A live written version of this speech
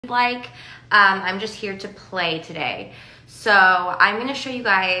like. I'm just here to play today. So I'm gonna show you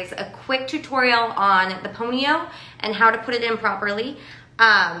guys a quick tutorial on the ponytail and how to put it in properly.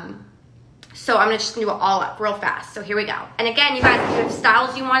 So I'm just gonna do it all up real fast. So here we go. And again, you guys, if you have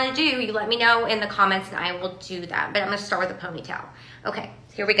styles you wanna do, you let me know in the comments and I will do that. But I'm gonna start with the ponytail. Okay,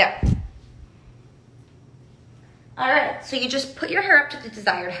 here we go. All right, so you just put your hair up to the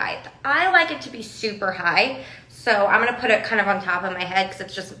desired height. I like it to be super high, so I'm gonna put it kind of on top of my head because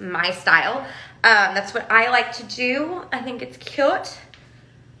it's just my style. That's what I like to do. I think it's cute.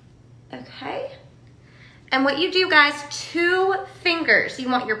 Okay. And what you do, guys, 2 fingers. You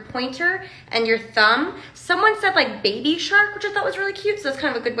want your pointer and your thumb. Someone said like baby shark, which I thought was really cute, so that's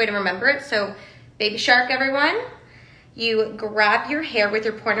kind of a good way to remember it. So baby shark, everyone. You grab your hair with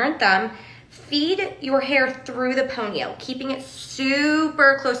your pointer and thumb, feed your hair through the ponytail, keeping it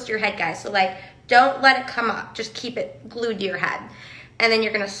super close to your head, guys. So like, don't let it come up. Just keep it glued to your head. And then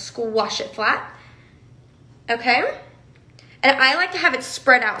you're gonna squash it flat, okay? And I like to have it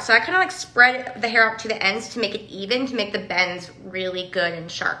spread out. So I kind of like spread the hair out to the ends to make it even, to make the bends really good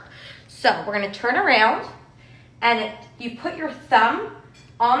and sharp. So we're gonna turn around and you put your thumb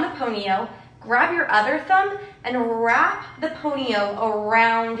on the ponytail, grab your other thumb and wrap the ponytail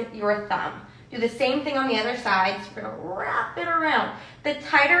around your thumb. Do the same thing on the other side. So we're gonna wrap it around. The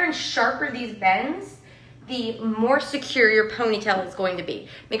tighter and sharper these bends, the more secure your ponytail is going to be.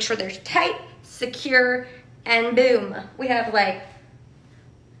 Make sure they're tight, secure, and boom. We have like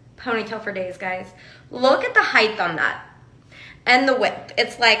ponytail for days, guys. Look at the height on that and the width.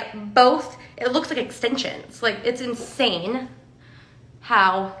 It's like both, it looks like extensions. Like it's insane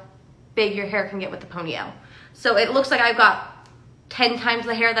how big your hair can get with the ponytail. So it looks like I've got 10 times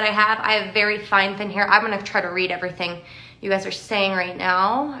the hair that I have. I have very fine, thin hair. I'm gonna try to read everything you guys are saying right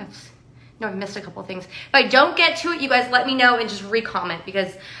now. I've missed a couple things. If I don't get to it, you guys let me know and just re-comment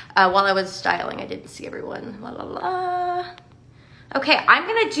because while I was styling, I didn't see everyone. La la la. Okay, I'm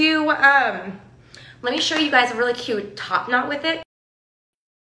gonna do, let me show you guys a really cute top knot with it.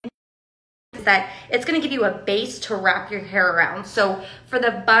 That it's gonna give you a base to wrap your hair around. So for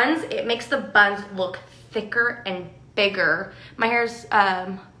the buns, it makes the buns look thicker and bigger. My hair's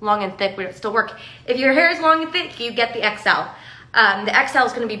long and thick, but it still work. If your hair is long and thick, you get the XL. The XL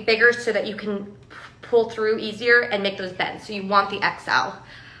is gonna be bigger so that you can pull through easier and make those bends. So you want the XL,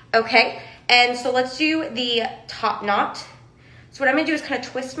 okay? And so let's do the top knot. So what I'm gonna do is kind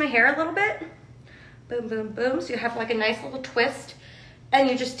of twist my hair a little bit. Boom, boom, boom. So you have like a nice little twist. And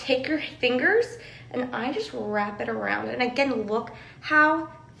you just take your fingers and I just wrap it around. And again, look how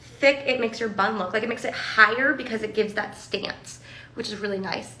thick it makes your bun look. Like it makes it higher because it gives that stance, which is really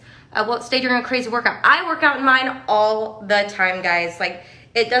nice. Well, stay during a crazy workout. I work out in mine all the time, guys. Like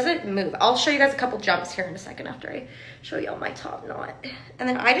it doesn't move. I'll show you guys a couple jumps here in a second after I show you all my top knot. And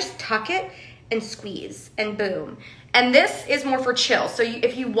then I just tuck it and squeeze and boom. And this is more for chill. So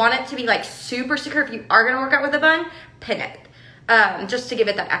if you want it to be like super secure, if you are gonna work out with a bun, pin it. Just to give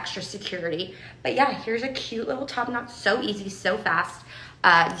it that extra security. But yeah, here's a cute little top knot. So easy, so fast.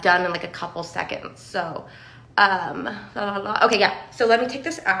 Done in like a couple seconds. So, okay, yeah. So let me take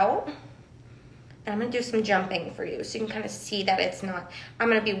this out. And I'm gonna do some jumping for you so you can kind of see that it's not, I'm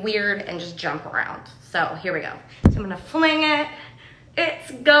gonna be weird and just jump around. So here we go. So I'm gonna fling it.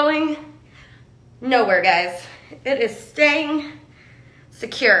 It's going nowhere, guys. It is staying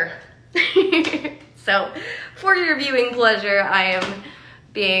secure. So for your viewing pleasure, I am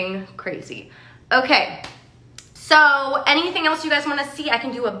being crazy. Okay, so anything else you guys wanna see? I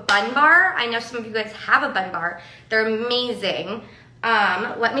can do a bun bar. I know some of you guys have a bun bar. They're amazing.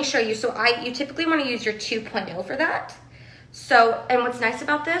 Let me show you. So you typically wanna use your 2.0 for that. So, and what's nice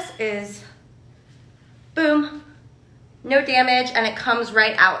about this is, boom, no damage, and it comes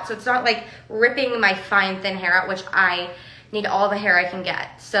right out. So it's not like ripping my fine, thin hair out, which I need all the hair I can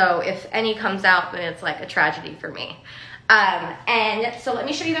get. So if any comes out, then it's like a tragedy for me. And so let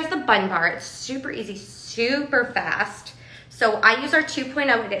me show you guys the bun bar. It's super easy, super fast. So I use our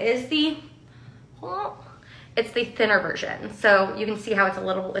 2.0. It is it's the thinner version. So you can see how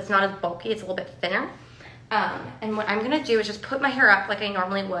it's not as bulky, it's a little bit thinner. And what I'm gonna do is just put my hair up like I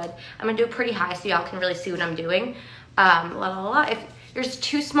normally would. I'm gonna do it pretty high so y'all can really see what I'm doing. If yours is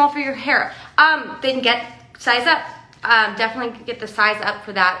too small for your hair, then size up. Definitely get the size up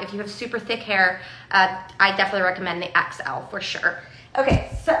for that. If you have super thick hair, I definitely recommend the XL for sure.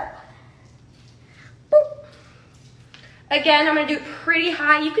 Okay, so, boop. Again, I'm gonna do it pretty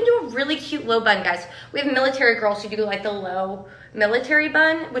high. You can do a really cute low bun, guys. We have military girls who do like the low military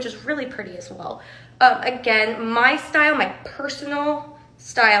bun, which is really pretty as well. Again, my style, my personal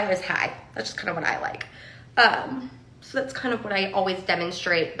style is high. That's just kind of what I like. So that's kind of what I always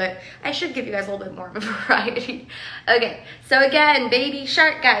demonstrate, but I should give you guys a little bit more of a variety. Okay, so again, baby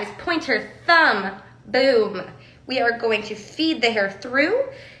shark, guys, pointer, thumb, boom. We are going to feed the hair through,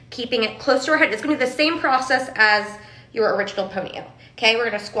 keeping it close to our head. It's gonna be the same process as your original ponytail. Okay, we're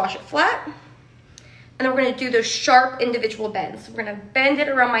gonna squash it flat, and then we're gonna do those sharp individual bends. We're gonna bend it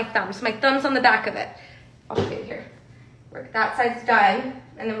around my thumb. So my thumb's on the back of it. I'll show you here. That side's done,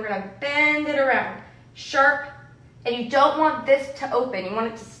 and then we're gonna bend it around. Sharp, and you don't want this to open. You want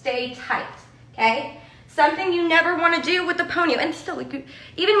it to stay tight, okay? Something you never wanna do with the ponytail, and still, like,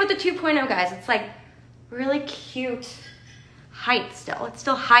 even with the 2.0, guys, it's like really cute height still. It's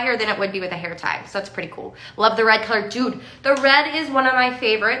still higher than it would be with a hair tie, so that's pretty cool. Love the red color. Dude, the red is one of my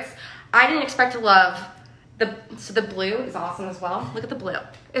favorites. I didn't expect to love the blue is awesome as well. Look at the blue.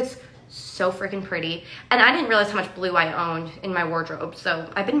 It's so freaking pretty. And I didn't realize how much blue I owned in my wardrobe, so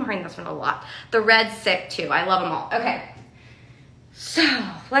I've been wearing this one a lot. The red's sick too. I love them all. Okay, so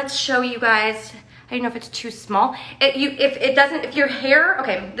let's show you guys. I don't know if it's too small. If your hair,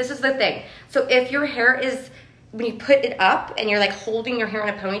 okay, this is the thing. So if your hair is, when you put it up and you're like holding your hair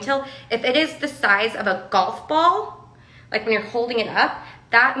in a ponytail, if it is the size of a golf ball, like when you're holding it up,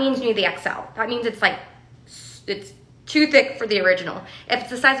 that means you need the XL. That means it's like, it's too thick for the original. If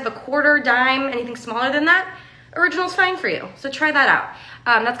it's the size of a quarter, dime, anything smaller than that, original's fine for you. So try that out.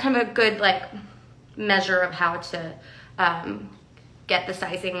 That's kind of a good like measure of how to get the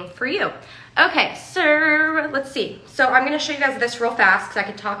sizing for you. Okay, so let's see. So I'm gonna show you guys this real fast because I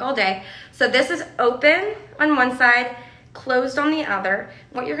could talk all day. So this is open on one side, closed on the other.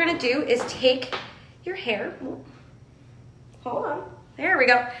 What you're gonna do is take your hair, hold on, there we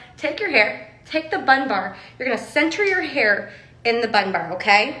go. Take your hair, take the bun bar. You're gonna center your hair in the bun bar,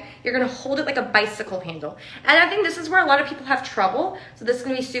 okay? You're gonna hold it like a bicycle handle. And I think this is where a lot of people have trouble. So this is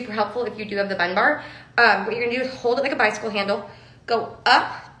gonna be super helpful if you do have the bun bar. What you're gonna do is hold it like a bicycle handle, go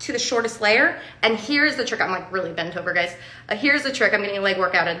up to the shortest layer, and here's the trick. I'm like really bent over, guys. Here's the trick. I'm getting a leg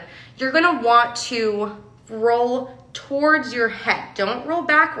workout in. You're gonna want to roll towards your head. Don't roll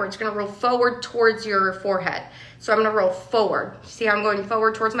backwards. You're gonna roll forward towards your forehead. So I'm gonna roll forward. See how I'm going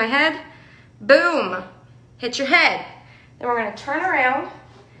forward towards my head? Boom, hit your head. Then we're gonna turn around,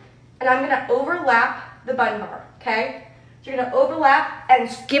 and I'm gonna overlap the bun bar, okay? So you're gonna overlap and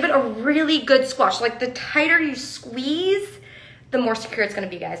give it a really good squash. Like the tighter you squeeze, the more secure it's gonna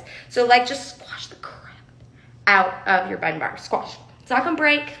be, guys. So like just squash the crap out of your bun bar, squash. It's not gonna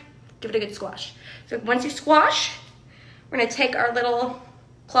break, give it a good squash. So once you squash, we're gonna take our little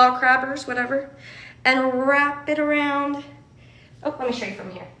claw crabbers, whatever, and wrap it around. Oh, let me show you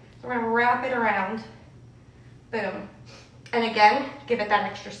from here. So we're gonna wrap it around, boom. And again, give it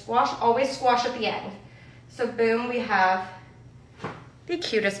that extra squash. Always squash at the end. So boom, we have the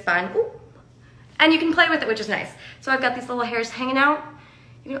cutest bun. Ooh. And you can play with it, which is nice. So I've got these little hairs hanging out.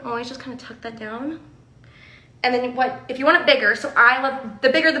 You can always just kind of tuck that down. And then if you want it bigger, so I love,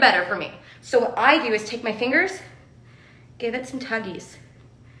 the bigger the better for me. So what I do is take my fingers, give it some tuggies.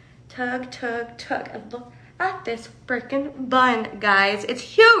 Tug, tug, tug. And look at this freaking bun, guys. It's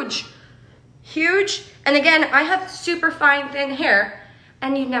huge, huge. And again, I have super fine, thin hair,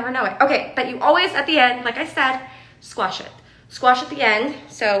 and you never know it. Okay, but you always, at the end, like I said, squash it. Squash at the end.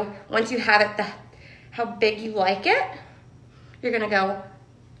 So once you have it how big you like it, you're gonna go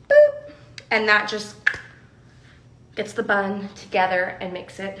boop, and that just gets the bun together and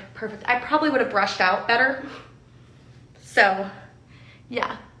makes it perfect. I probably would have brushed out better. So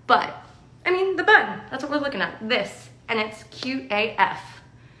yeah, but I mean the bun, that's what we're looking at, this, and it's cute AF.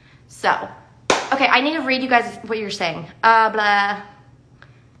 So, okay, I need to read you guys what you're saying. Blah,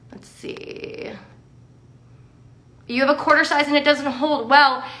 let's see. You have a quarter size and it doesn't hold.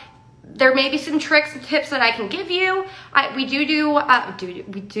 Well, there may be some tricks and tips that I can give you. We do,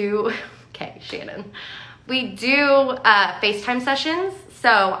 okay, Shannon. We do FaceTime sessions.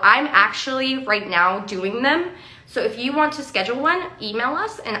 So I'm actually right now doing them. So if you want to schedule one, email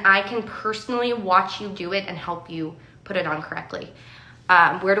us and I can personally watch you do it and help you put it on correctly.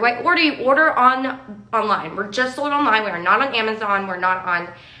 Where do I order? You order online. We're just sold online. We are not on Amazon. We're not on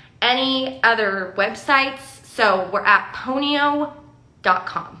any other websites. So we're at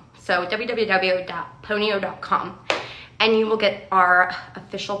ponyo.com. So www.ponyo.com, and you will get our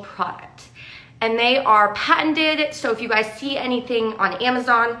official product. And they are patented, so if you guys see anything on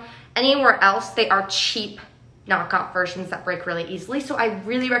Amazon, anywhere else, they are cheap knockoff versions that break really easily. So I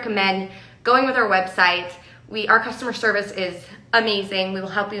really recommend going with our website. Our customer service is amazing. We will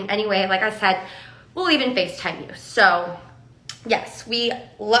help you in any way. Like I said, we'll even FaceTime you. So yes, we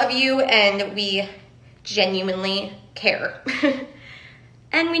love you and we genuinely care.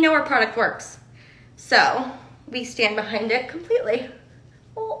 And we know our product works. So we stand behind it completely.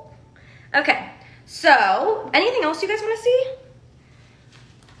 Oh. Okay, so anything else you guys want to see?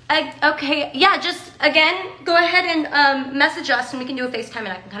 Okay, yeah, just again, go ahead and message us and we can do a FaceTime and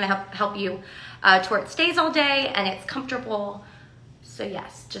I can kind of help you to where it stays all day and it's comfortable. So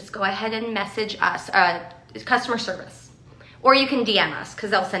yes, just go ahead and message us, customer service. Or you can DM us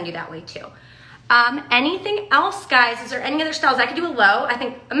because they'll send you that way too. Anything else, guys? Is there any other styles? I could do a low. I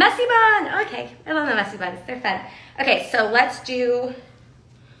think a messy bun. Okay, I love the messy buns. They're fun. Okay, so let's do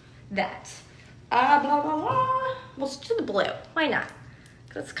that. Blah, blah, blah. We'll just do the blue. Why not?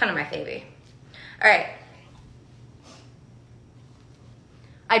 That's kind of my favorite. All right.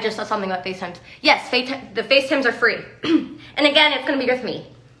 I just saw something about FaceTimes. Yes, the FaceTimes are free. And again, it's going to be with me.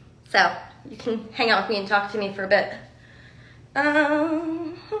 So you can hang out with me and talk to me for a bit.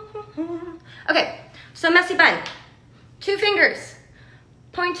 Okay, so messy bun. 2 fingers.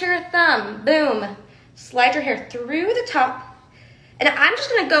 Point to your thumb. Boom. Slide your hair through the top. And I'm just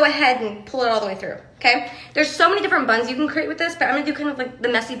going to go ahead and pull it all the way through, okay? There's so many different buns you can create with this, but I'm going to do kind of like the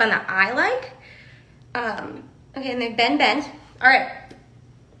messy bun that I like. Okay, and then bend. All right.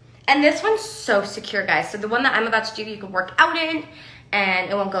 And this one's so secure, guys. So the one that I'm about to do, you can work out in,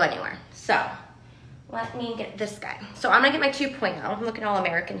 and it won't go anywhere. So let me get this guy. So I'm going to get my 2.0. I'm looking all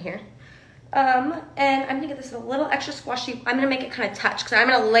American here. And I'm going to get this a little extra squashy. I'm going to make it kind of touch because I'm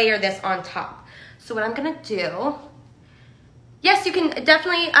going to layer this on top. So what I'm going to do... Yes, you can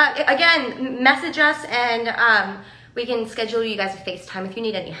definitely, again, message us and we can schedule you guys a FaceTime if you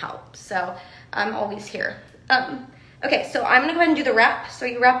need any help. So I'm always here. Okay, so I'm gonna go ahead and do the wrap. So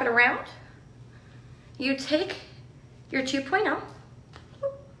you wrap it around. You take your 2.0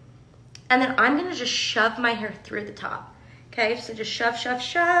 and then I'm gonna just shove my hair through the top. Okay, so just shove,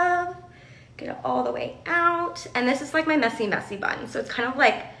 get it all the way out. And this is like my messy bun. So it's kind of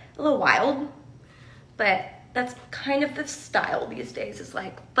like a little wild, but that's kind of the style these days. It's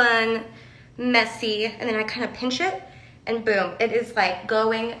like fun, messy, and then I kind of pinch it and boom, it is like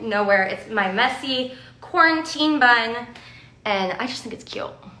going nowhere. It's my messy quarantine bun and I just think it's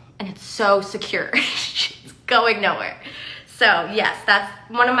cute and it's so secure. It's going nowhere. So yes, that's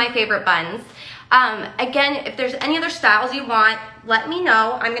one of my favorite buns. Again, if there's any other styles you want, let me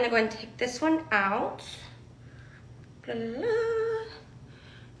know. I'm gonna go ahead and take this one out.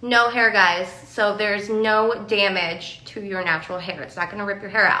 No hair, guys, so there's no damage to your natural hair. It's not gonna rip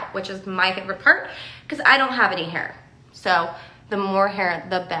your hair out, which is my favorite part because I don't have any hair. So the more hair,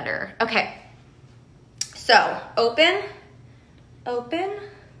 the better. Okay, so open,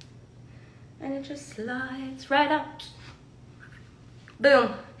 and it just slides right out.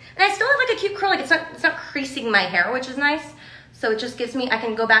 Boom. And I still have like a cute curl, like it's not creasing my hair, which is nice. So it just gives me, I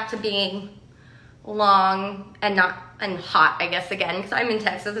can go back to being long and hot, I guess, again, because I'm in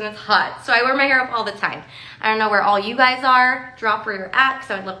Texas and it's hot. So I wear my hair up all the time. I don't know where all you guys are. Drop where you're at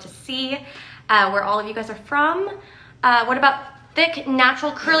because I would love to see where all of you guys are from. What about thick,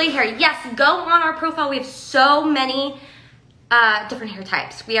 natural, curly hair? Yes, go on our profile. We have so many different hair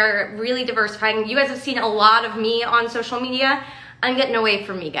types. We are really diversifying. You guys have seen a lot of me on social media. I'm getting away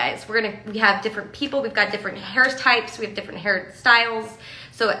from me, guys. We have different people. We've got different hair types. We have different hair styles.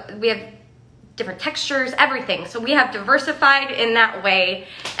 So we have different textures, everything. So we have diversified in that way,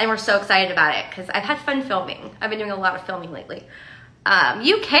 and we're so excited about it because I've had fun filming. I've been doing a lot of filming lately.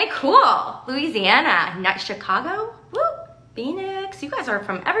 UK, cool. Louisiana, not Chicago, woo. Phoenix, you guys are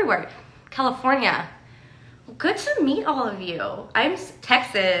from everywhere. California, well, good to meet all of you. I'm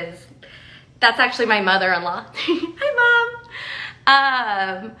Texas. That's actually my mother-in-law. Hi,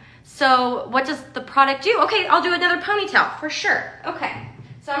 Mom. So what does the product do? Okay, I'll do another ponytail for sure. Okay.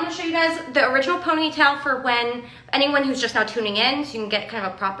 So I'm gonna show you guys the original ponytail for anyone who's just now tuning in, so you can get kind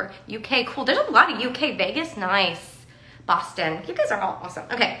of a proper UK, cool. There's a lot of UK, Vegas, nice. Boston, you guys are all awesome.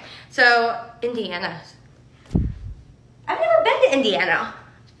 Okay, so Indiana. I've never been to Indiana.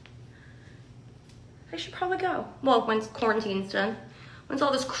 I should probably go. Well, once quarantine's done. Once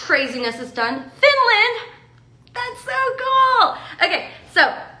all this craziness is done. Finland, that's so cool. Okay,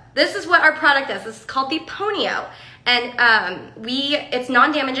 so this is what our product is. This is called the Ponyo. And it's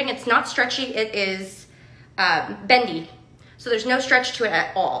non-damaging, it's not stretchy, it is bendy. So there's no stretch to it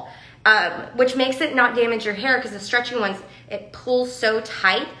at all, which makes it not damage your hair because the stretchy ones, it pulls so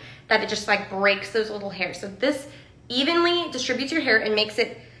tight that it just like breaks those little hairs. So this evenly distributes your hair and makes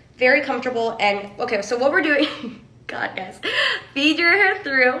it very comfortable. And okay, so what we're doing, God guys, feed your hair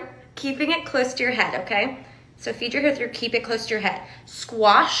through, keeping it close to your head, okay? So feed your hair through, keep it close to your head.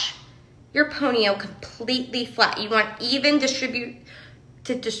 Squash your ponyo completely flat. You want distribute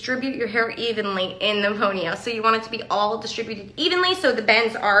your hair evenly in the ponyo. So you want it to be all distributed evenly so the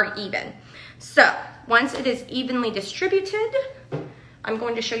bends are even. So once it is evenly distributed, I'm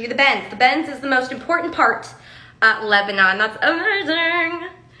going to show you the bends. The bends is the most important part. Lebanon, that's amazing.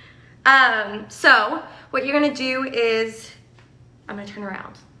 So what you're gonna do is, I'm gonna turn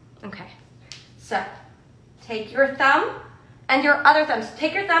around. Okay, so take your thumb and your other thumb. So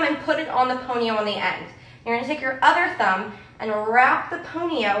take your thumb and put it on the ponyo on the end. You're gonna take your other thumb and wrap the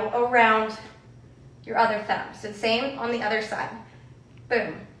ponyo around your other thumb. So same on the other side.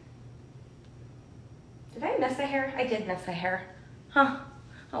 Boom. Did I miss a hair? I did miss a hair. Huh,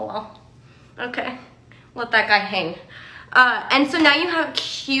 oh well. Okay, let that guy hang. And so now you have a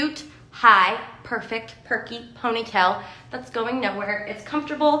cute, high, perfect, perky ponytail that's going nowhere. It's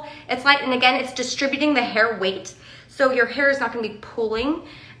comfortable, it's light, and again, it's distributing the hair weight. So your hair is not gonna be pulling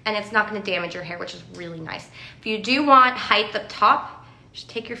and it's not gonna damage your hair, which is really nice. If you do want height up top, just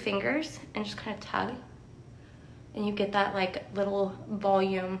take your fingers and just kind of tug. And you get that like little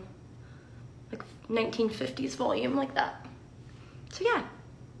volume, like 1950s volume like that. So yeah,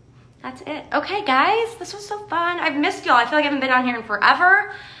 that's it. Okay guys, this was so fun. I've missed y'all. I feel like I haven't been on here in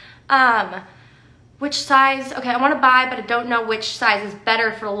forever. Which size, okay, I wanna buy, but I don't know which size is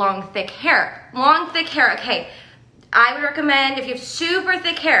better for long, thick hair. Long, thick hair, okay. I would recommend if you have super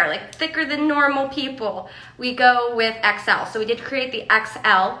thick hair, like thicker than normal people, we go with XL. So we did create the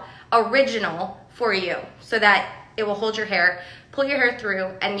XL original for you so that it will hold your hair, pull your hair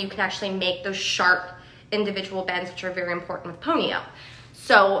through, and you can actually make those sharp individual bends, which are very important with ponyo.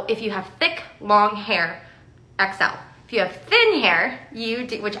 So if you have thick, long hair, XL. If you have thin hair, you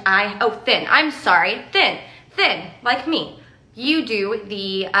do, thin, like me, you do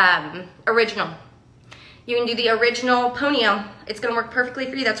the original. You can do the original ponyo. It's gonna work perfectly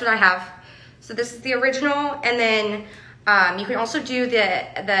for you. That's what I have. So this is the original, and then you can also do the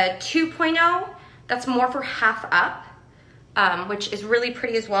 2.0. That's more for half up, which is really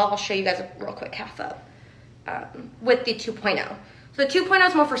pretty as well. I'll show you guys a real quick half up with the 2.0. So the 2.0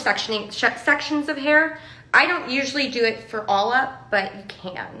 is more for sections of hair. I don't usually do it for all up, but you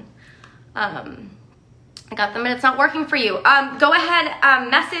can. I got them, but it's not working for you. Go ahead,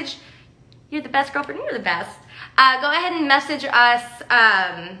 message. You're the best girlfriend, you're the best. Go ahead and message us,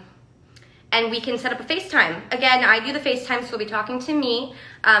 and we can set up a FaceTime. Again, I do the FaceTime, so you'll be talking to me.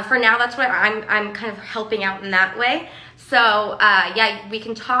 For now, that's what I'm kind of helping out in that way. So yeah, we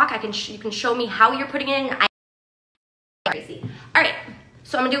can talk. You can show me how you're putting it in. Crazy. All right,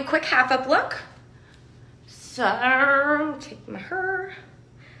 so I'm gonna do a quick half up look. So take my hair.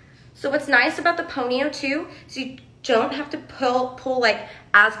 So what's nice about the ponyo too, is you don't have to pull like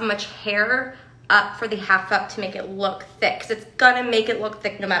as much hair up for the half up to make it look thick, because it's gonna make it look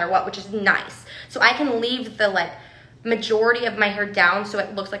thick no matter what, which is nice. So I can leave the like majority of my hair down so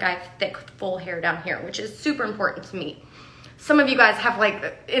it looks like I have thick, full hair down here, which is super important to me. Some of you guys have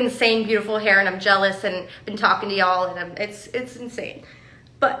like insane, beautiful hair, and I'm jealous and been talking to y'all, and it's insane.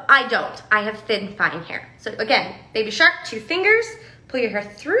 But I don't. I have thin, fine hair. So again, baby shark, 2 fingers, pull your hair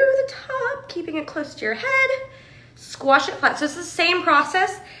through the top, keeping it close to your head, squash it flat. So it's the same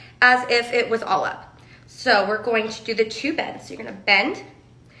process as if it was all up. So we're going to do the 2 bends. So you're gonna bend,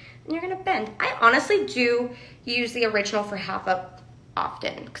 and you're gonna bend. I honestly do use the original for half up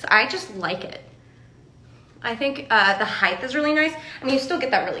often, because I just like it. I think the height is really nice. I mean, you still get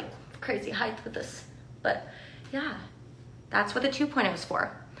that really crazy height with this, but yeah, that's what the 2.0 is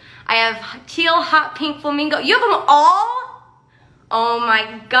for. I have teal, hot pink, flamingo. You have them all? Oh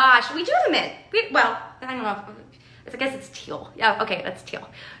my gosh, we do have mint. Well, I don't know. I guess it's teal. Yeah, okay, that's teal.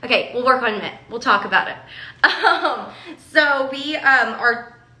 Okay, we'll work on mint. We'll talk about it. So we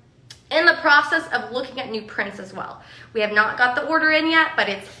are in the process of looking at new prints as well. We have not got the order in yet, but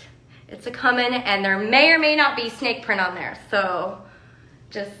it's a coming, and there may or may not be snake print on there. So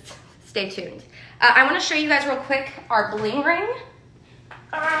just stay tuned. I want to show you guys real quick our bling ring.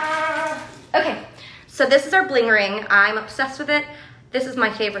 Okay, so this is our bling ring. I'm obsessed with it. This is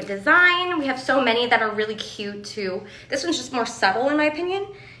my favorite design. We have so many that are really cute too. This one's just more subtle in my opinion.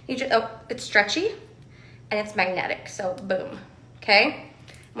 It's stretchy and it's magnetic, so boom, okay?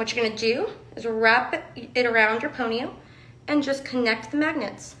 And what you're gonna do is wrap it around your ponyo and just connect the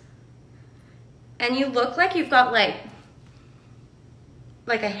magnets. And you look like you've got like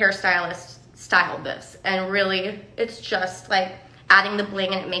a hairstylist styled this, and really it's just like adding the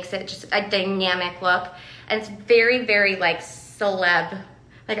bling, and it makes it just a dynamic look. And it's very, very like celeb,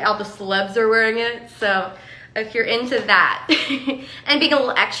 like all the celebs are wearing it. So if you're into that and being a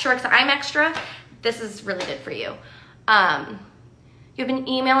little extra, because I'm extra, this is really good for you. You've been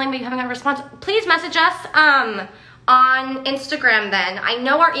emailing but you haven't got a response. Please message us on Instagram then. I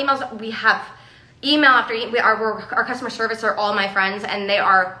know our emails, we have email after our customer service are all my friends, and they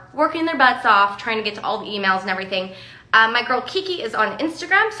are working their butts off trying to get to all the emails and everything. My girl Kiki is on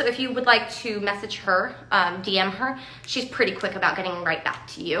Instagram, so if you would like to message her, DM her, she's pretty quick about getting right back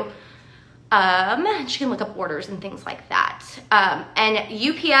to you. She can look up orders and things like that. And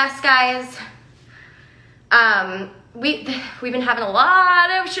UPS guys, we've been having a lot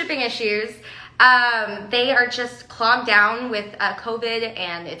of shipping issues. They are just clogged down with COVID,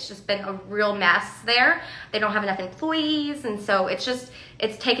 and it's just been a real mess there. They don't have enough employees, and so it's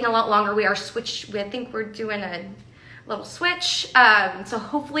taken a lot longer. I think we're doing a little switch. So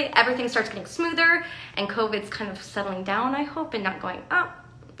hopefully everything starts getting smoother and COVID's kind of settling down, I hope, and not going up.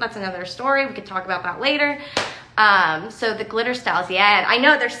 That's another story. We could talk about that later. So the glitter styles, yeah, I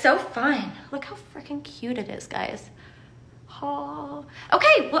know, they're so fun. Look how freaking cute it is, guys. Oh.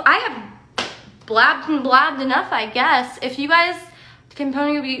 Okay, well, I have blabbed and blabbed enough, I guess. If you guys can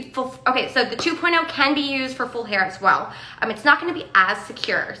be full, okay, so the 2.0 can be used for full hair as well. It's not going to be as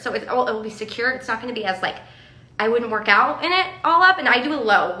secure. So it will be secure. It's not going to be as like, I wouldn't work out in it all up, and I do a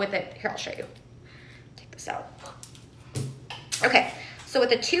low with it. Here, I'll show you. Take this out. Okay, so with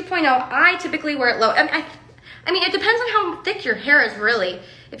the 2.0, I typically wear it low. I mean, it depends on how thick your hair is, really.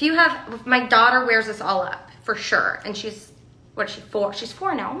 If my daughter wears this all up, for sure, and she's, what is she, 4? She's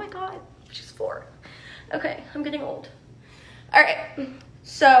 4 now, oh my God, she's 4. Okay, I'm getting old. All right,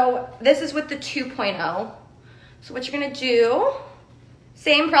 so this is with the 2.0. So what you're gonna do,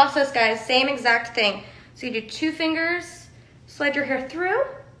 same process, guys, same exact thing. So you do 2 fingers, slide your hair through,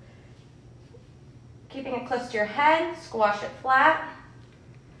 keeping it close to your head, squash it flat,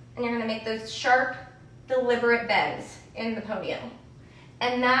 and you're gonna make those sharp, deliberate bends in the ponytail.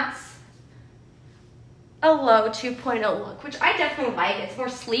 And that's a low 2.0 look, which I definitely like. It's more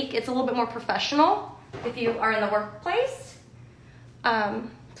sleek, it's a little bit more professional if you are in the workplace.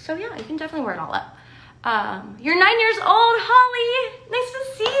 So yeah, you can definitely wear it all up. You're 9 years old, Holly. Nice to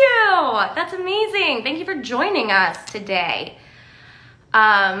see you. That's amazing. Thank you for joining us today.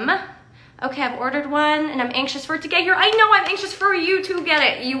 Okay, I've ordered one and I'm anxious for it to get here. I know, I'm anxious for you to get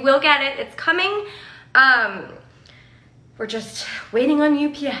it. You will get it. It's coming. We're just waiting on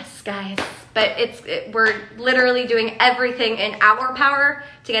UPS, guys. But we're literally doing everything in our power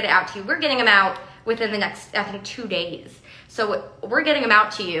to get it out to you. We're getting them out within the next, I think, 2 days. So we're getting them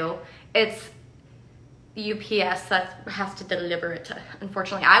out to you. It's UPS that has to deliver it to,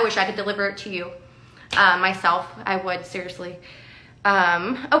 unfortunately. I wish I could deliver it to you myself. I would, seriously.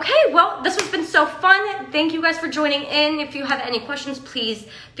 Okay, well, this has been so fun. Thank you guys for joining in. If you have any questions, please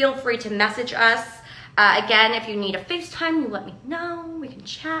feel free to message us. Again, if you need a FaceTime, you let me know. We can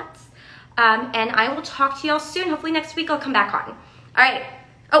chat. And I will talk to y'all soon. Hopefully next week I'll come back on. All right.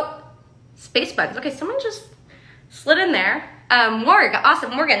 Oh, space buttons. Okay, someone just slid in there.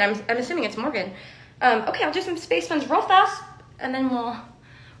 Awesome, Morgan. I'm assuming it's Morgan. Okay, I'll do some space buns real fast, and then we'll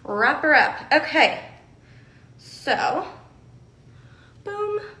wrap her up. Okay, so,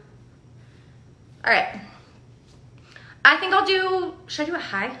 boom. All right. I think I'll do, should I do a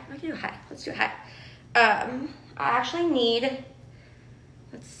high? I can do a high. Let's do a high. I actually need,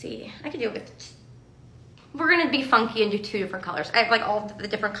 let's see, I could do it with, we're gonna be funky and do 2 different colors. I have like all the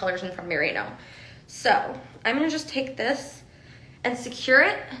different colors in from Merino. So, I'm gonna just take this and secure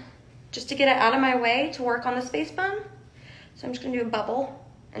it, just to get it out of my way to work on the space bun. So I'm just gonna do a bubble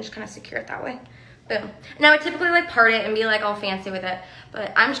and just kind of secure it that way. Boom. Now I typically like part it and be like all fancy with it,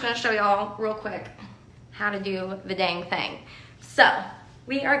 but I'm just gonna show y'all real quick how to do the dang thing. So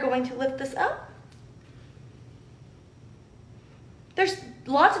we are going to lift this up. There's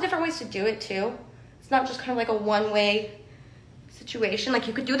lots of different ways to do it too. It's not just kind of like a one-way situation. Like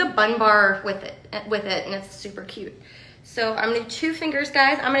you could do the bun bar with it, and it's super cute. So I'm gonna do 2 fingers,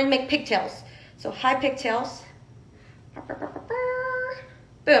 guys. I'm gonna make pigtails. So high pigtails.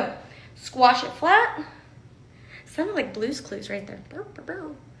 Boom. Squash it flat. Sounded like Blue's Clues right there.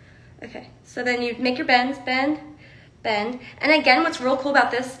 Okay, so then you make your bends, bend, bend. And again, what's real cool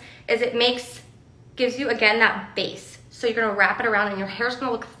about this is it gives you, again, that base. So you're gonna wrap it around and your hair's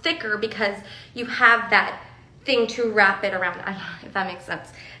gonna look thicker because you have that thing to wrap it around. I don't know if that makes sense.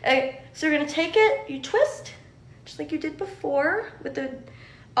 Okay, so you're gonna take it, you twist, just like you did before with the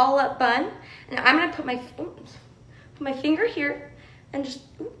all up bun. And I'm gonna put my finger here and just,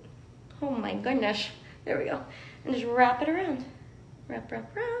 oh my goodness, there we go. And just wrap it around. Wrap,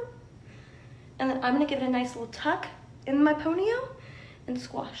 wrap, wrap. And then I'm gonna give it a nice little tuck in my ponytail and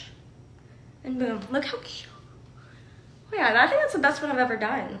squash. And boom, look how cute. Oh yeah, I think that's the best one I've ever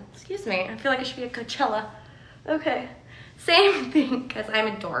done. Excuse me, I feel like I should be at Coachella. Okay, same thing, because I'm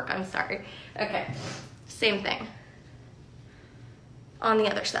a dork, I'm sorry. Okay, same thing on the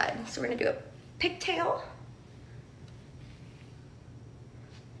other side. So we're gonna do a pigtail.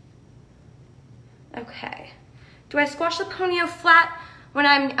 Okay. Do I squash the ponyo flat when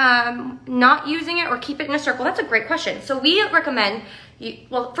I'm not using it or keep it in a circle? That's a great question. So we recommend,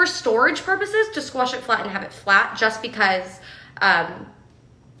 well, for storage purposes, to squash it flat and have it flat just because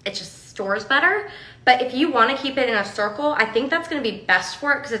it just stores better. But if you want to keep it in a circle, I think that's going to be best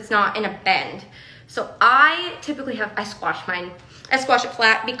for it because it's not in a bend. So I typically I squash it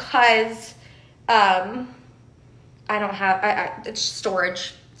flat because I don't have, it's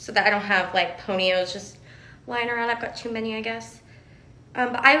storage so that I don't have like ponyos just lying around. I've got too many, I guess.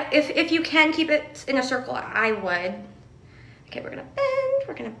 But if you can keep it in a circle, I would. Okay, we're gonna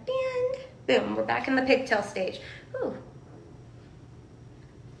bend, boom, we're back in the pigtail stage. Ooh.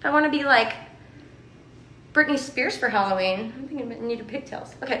 If I wanna be like Britney Spears for Halloween, I'm thinking I need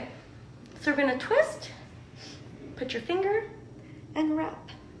pigtails. Okay, so we're gonna twist, put your finger, and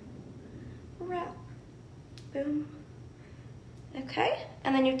wrap, boom. Okay,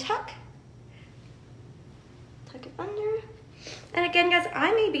 and then you tuck it under. And again, guys,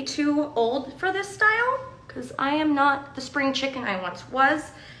 I may be too old for this style because I am not the spring chicken I once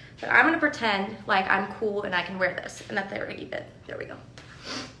was, but I'm gonna pretend like I'm cool and I can wear this and that they're gonna keep it. There we go.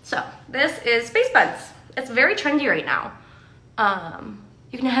 So this is space buns. It's very trendy right now.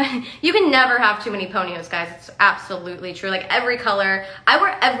 You can never have too many ponyos, guys. It's absolutely true. Like every color, I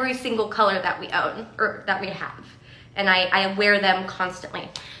wear every single color that we own or that we have. And I wear them constantly.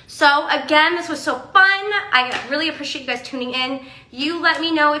 So again, this was so fun. I really appreciate you guys tuning in. You let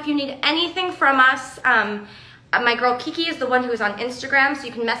me know if you need anything from us. My girl Kiki is the one who is on Instagram, so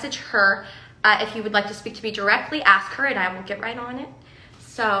you can message her if you would like to speak to me directly. Ask her and I will get right on it.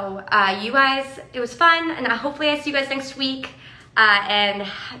 So you guys, it was fun, and hopefully I see you guys next week. And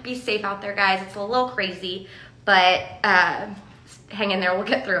be safe out there, guys. It's a little crazy, but hang in there. We'll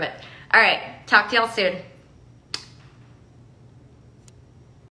get through it. All right, talk to y'all soon.